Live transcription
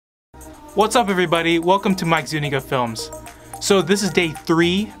What's up everybody, welcome to Mike Zuniga Films. So this is day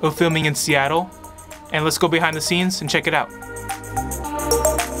 3 of filming in Seattle, and let's go behind the scenes and check it out.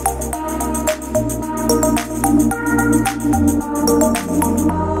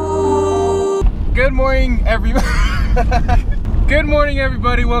 Good morning everybody. Good morning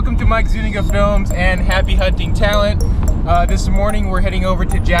everybody, welcome to Mike Zuniga Films and happy hunting talent. This morning we're heading over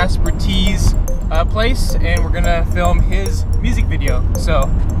to Jasper T's place and we're gonna film his music video, so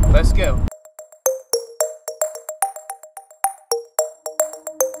let's go.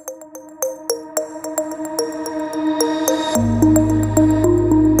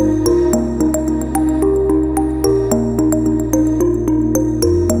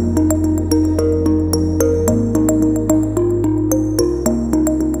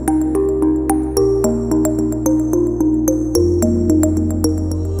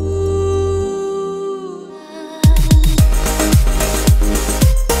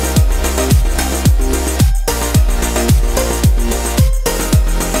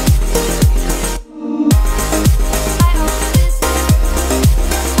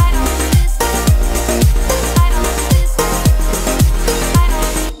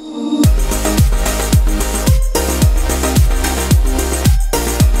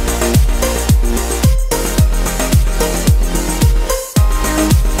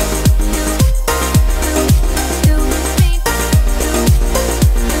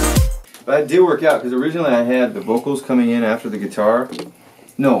 But it did work out because originally I had the vocals coming in after the guitar.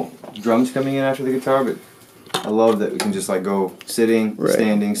 No, drums coming in after the guitar, but I love that we can just like go sitting,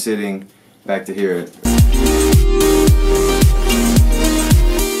 standing, sitting, back to hear it.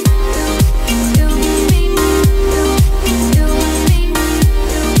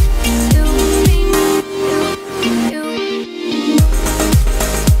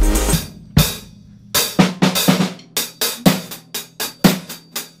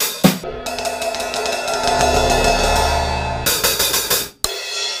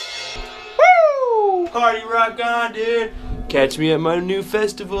 Party rock on, dude! Catch me at my new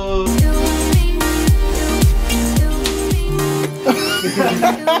festival!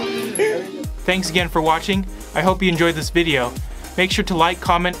 Thanks again for watching. I hope you enjoyed this video. Make sure to like,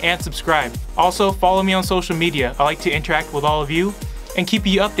 comment, and subscribe. Also, follow me on social media. I like to interact with all of you and keep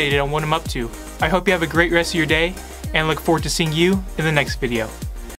you updated on what I'm up to. I hope you have a great rest of your day and look forward to seeing you in the next video.